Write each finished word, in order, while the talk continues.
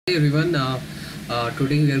Hey everyone,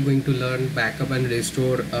 today we are going to learn backup and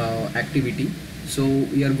restore activity. So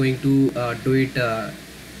we are going to do it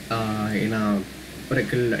in a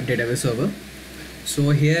Oracle database server. So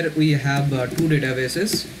here we have two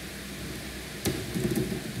databases,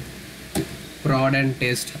 prod and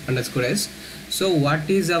test underscore s. So what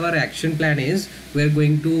is our action plan is we are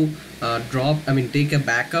going to take a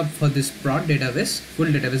backup for this prod database, full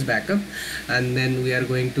database backup, and then we are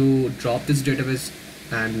going to drop this database,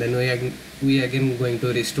 and then we again going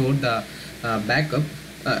to restore the backup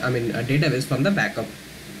a database from the backup.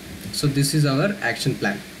 So this is our action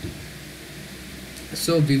plan.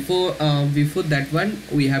 So before that one,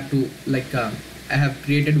 we have to I have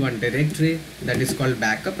created one directory that is called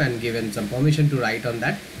backup and given some permission to write on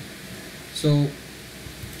that. So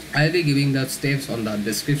I'll be giving the steps on the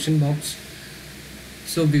description box.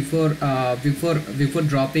 So before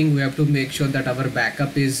dropping, we have to make sure that our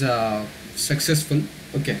backup is successful.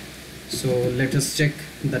 Okay, so let us check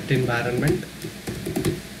that environment.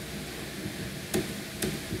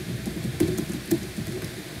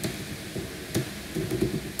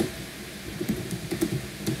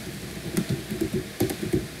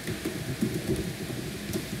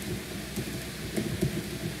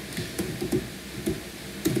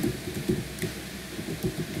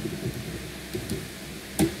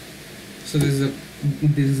 So this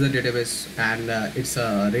is the database, and it's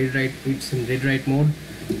a read write. It's in read write mode.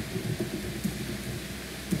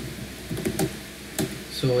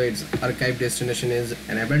 So its archive destination is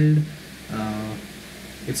enabled.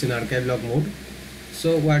 It's in archivelog mode.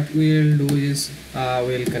 So what we will do is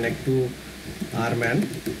we'll connect to Rman,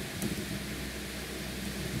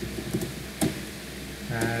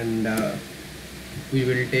 and we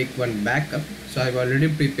will take one backup. So I've already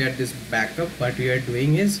prepared this backup. What we are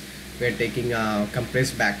doing is we are taking a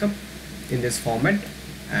compressed backup in this format,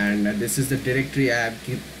 and this is the directory I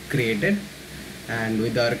have created, and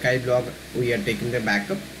with the archive log we are taking the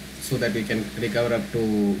backup so that we can recover up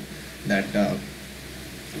to that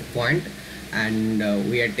point. And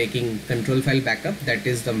we are taking control file backup. That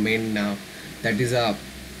is the main that is a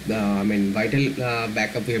vital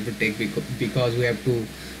backup we have to take, because we have to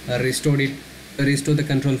restore the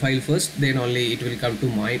control file first, then only it will come to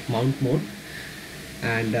mount mode.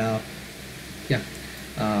 And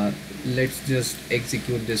let's just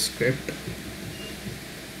execute this script.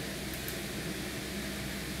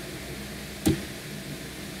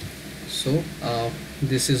 So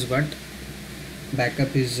this is what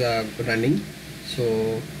backup is running.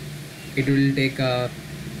 So it will take a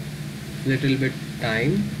little bit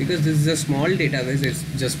time because this is a small database. It's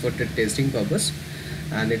just for the testing purpose,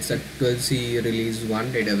 and it's a 12c release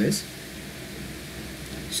 1 database.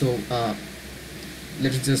 So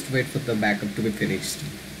let's just wait for the backup to be finished.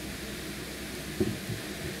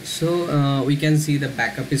 So we can see the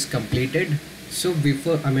backup is completed. So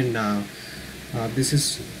before this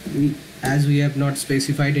is as we have not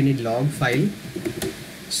specified any log file,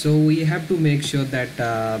 so we have to make sure that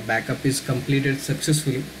backup is completed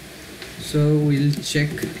successfully. So we'll check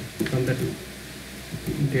from the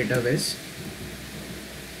database.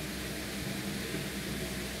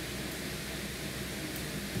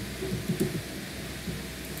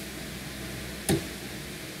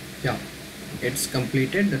 Yeah, it's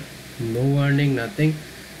completed, no warning, nothing.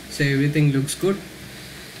 So everything looks good.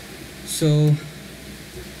 So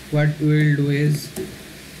what we'll do is,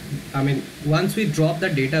 once we drop the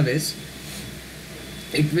database,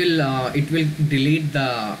 it will delete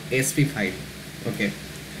the sp file. Okay,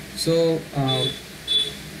 so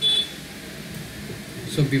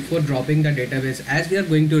before dropping the database, as we are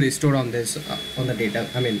going to restore on this on the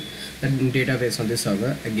database on this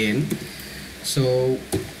server again, so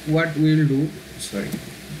what we'll do,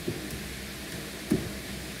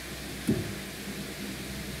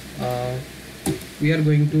 we are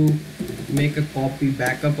going to make a copy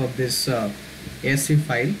backup of this sp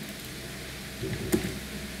file.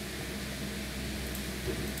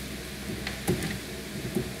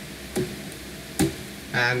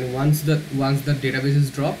 And once the database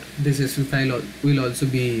is dropped, this sp file will also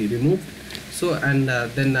be removed. So and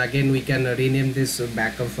then again we can rename this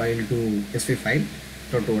backup file to sp file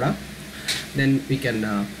 .ora. Then we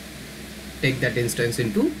can take that instance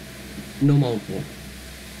into no mount mode.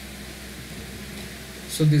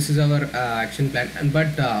 So this is our action plan. And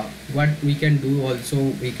but what we can do also,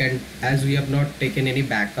 we can, as we have not taken any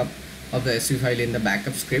backup of the sp file in the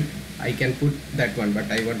backup script, I can put that one,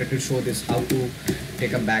 but I wanted to show this how to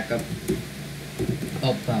take a backup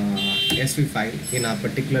of sp file in a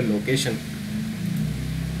particular location.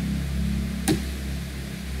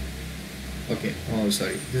 Okay, oh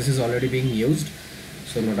sorry, this is already being used,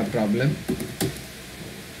 so not a problem.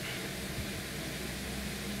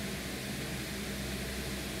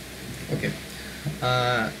 Okay,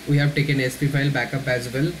 we have taken SP file backup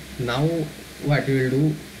as well. Now what we will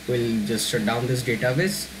do, we'll just shut down this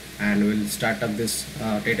database and we'll start up this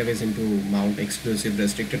database into mount exclusive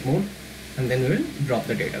restricted mode, and then we will drop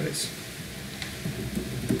the database.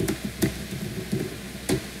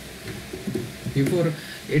 Before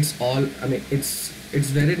it's all, I mean, it's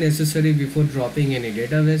very necessary before dropping any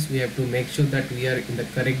database, we have to make sure that we are in the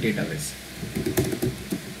correct database.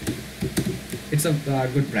 It's a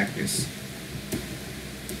good practice.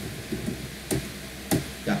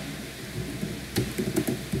 Yeah.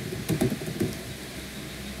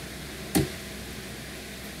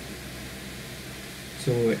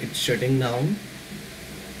 So it's shutting down.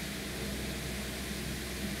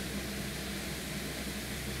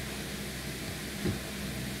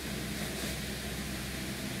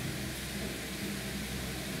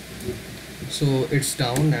 So it's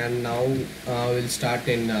down, and now we'll start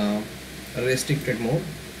in restricted mode.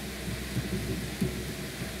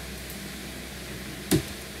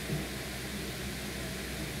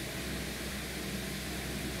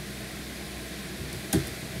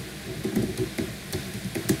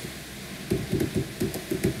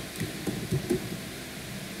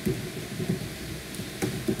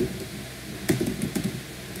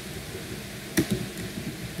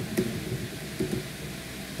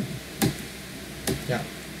 Yeah,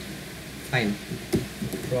 fine.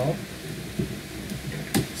 Drop.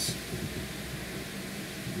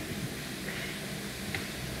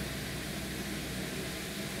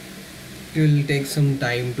 It will take some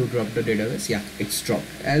time to drop the database. Yeah, it's dropped.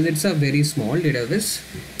 As it's a very small database,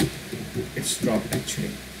 it's dropped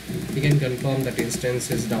actually. We can confirm that instance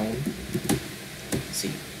is down.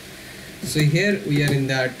 See, so here we are in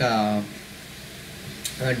that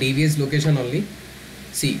DVS location only.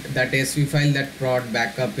 See, that SV file, that prod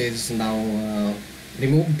backup is now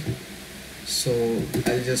removed. So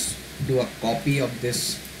I'll just do a copy of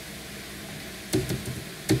this.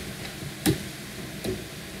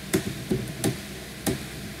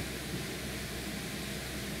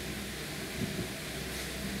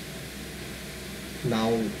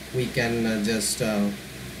 Now we can just we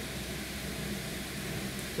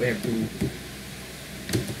have to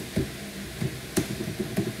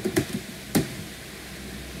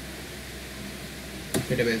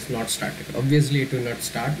database not started. Obviously it will not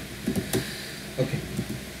start. Okay,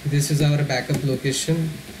 this is our backup location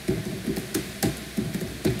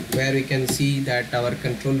where we can see that our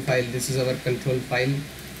control file, this is our control file.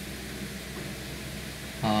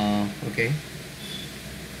 Okay,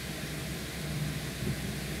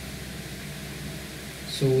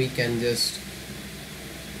 so we can just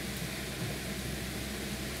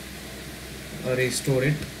restore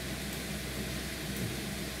it.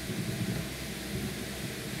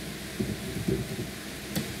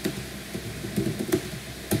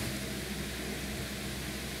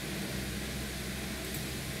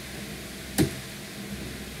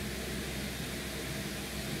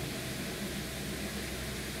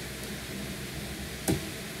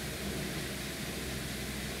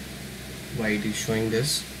 Why it is showing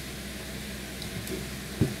this?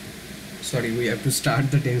 Sorry, we have to start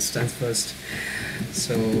that instance first.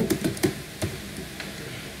 So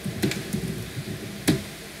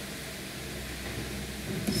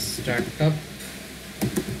start up,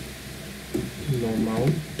 no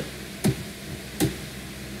mount.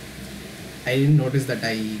 I didn't notice that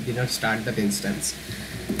I did not start that instance.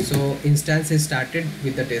 So instance is started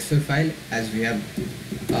with the tester file, as we have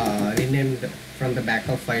renamed from the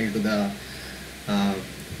backup file to the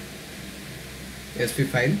SP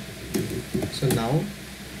file. So now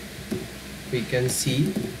we can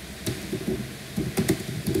see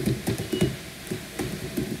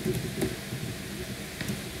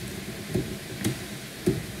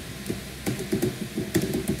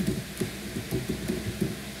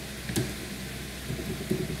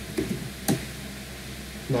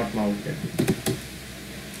not mounted.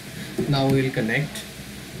 Now we will connect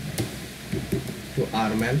to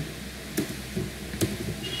Rman.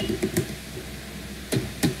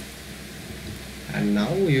 And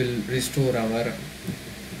now we will restore our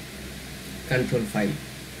control file,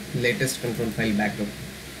 latest control file backup.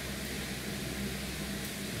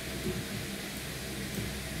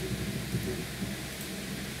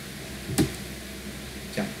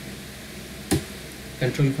 Yeah.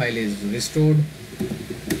 Control file is restored.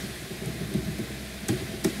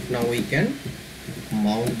 Now we can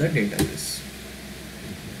mount the database.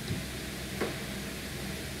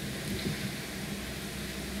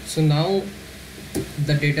 So now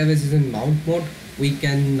the database is in mount mode. We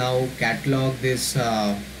can now catalog this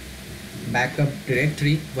backup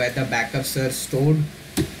directory where the backups are stored.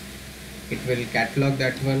 it will catalog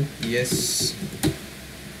that one. Yes,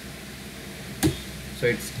 so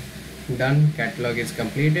it's done, catalog is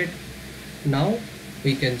completed. Now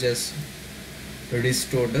we can just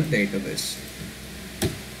restore the database.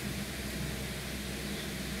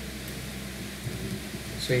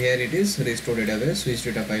 So here it is, restore database, switch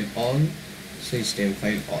data file all, switch temp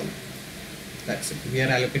file all. That's it. We are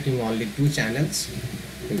allocating only 2 channels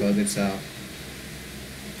because it's a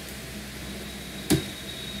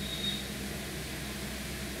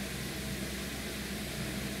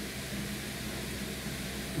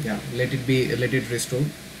let it restore.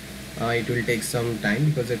 It will take some time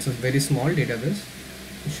because it's a very small database.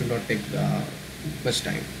 It should not take much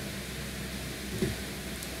time.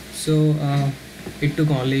 So it took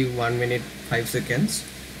only 1 minute 5 seconds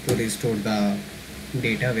to restore the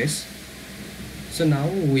database. So now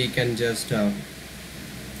we can just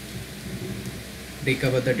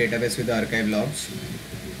recover the database with the archive logs,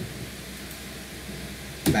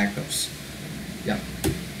 backups. Yeah,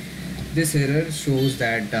 this error shows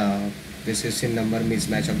that this is SIN number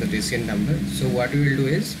mismatch of the recent number. So what we will do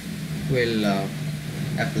is we'll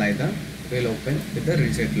open with the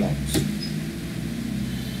reset logs.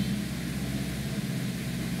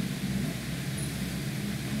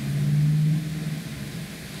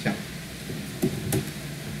 Yeah.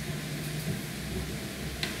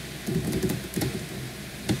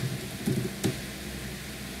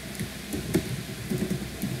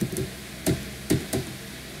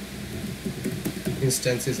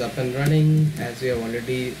 Instance is up and running as we have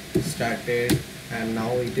already started, and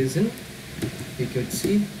now it is in, you could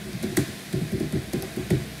see.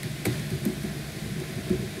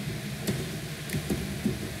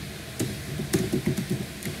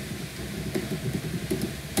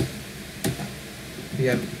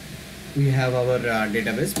 We have our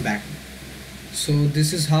database back. So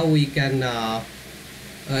this is how we can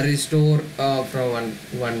restore from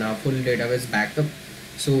one full database backup.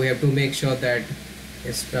 So we have to make sure that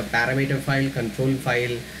is the parameter file, control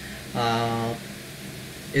file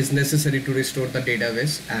is necessary to restore the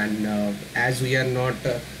database, and as we are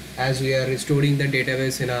restoring the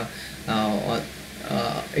database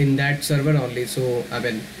in that server only. So I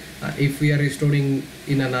mean, if we are restoring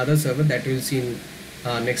in another server, that we'll see in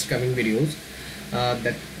next coming videos,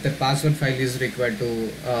 that the password file is required to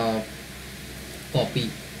copy.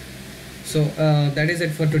 So that is it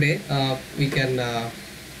for today. We can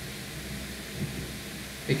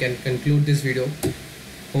conclude this video.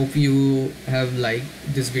 Hope you have liked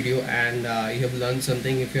this video and you have learned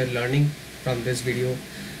something. If you are learning from this video,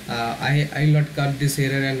 I will not cut this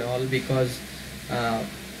error and all, because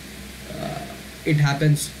it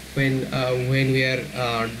happens when we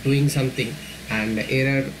are doing something and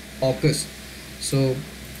error occurs. So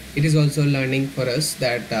it is also learning for us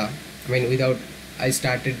that I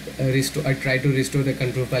try to restore the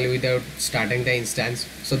control file without starting the instance.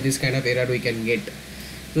 So this kind of error we can get.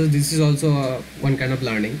 So this is also one kind of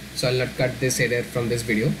learning. So I'll not cut this error from this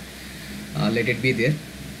video. Let it be there.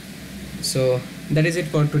 So that is it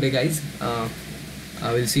for today, guys. I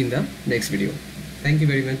will see you in the next video. Thank you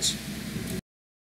very much.